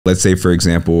Let's say, for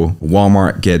example,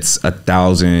 Walmart gets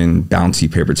 1,000 Bounty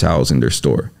paper towels in their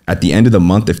store. At the end of the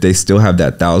month, if they still have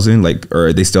that 1,000,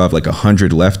 or they still have like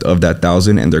 100 left of that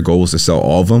 1,000 and their goal is to sell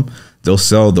all of them, they'll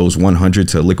sell those 100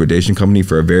 to a liquidation company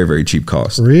for a very, very cheap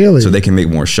cost. Really? So they can make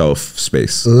more shelf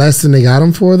space. Less than they got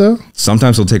them for, though?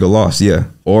 Sometimes they'll take a loss, yeah.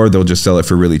 Or they'll just sell it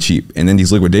for really cheap. And then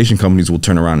these liquidation companies will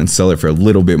turn around and sell it for a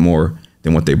little bit more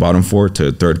than what they bought them for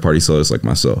to third-party sellers like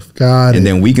myself. Got it. And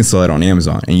then we can sell it on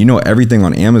Amazon. And everything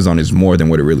on Amazon is more than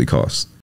what it really costs.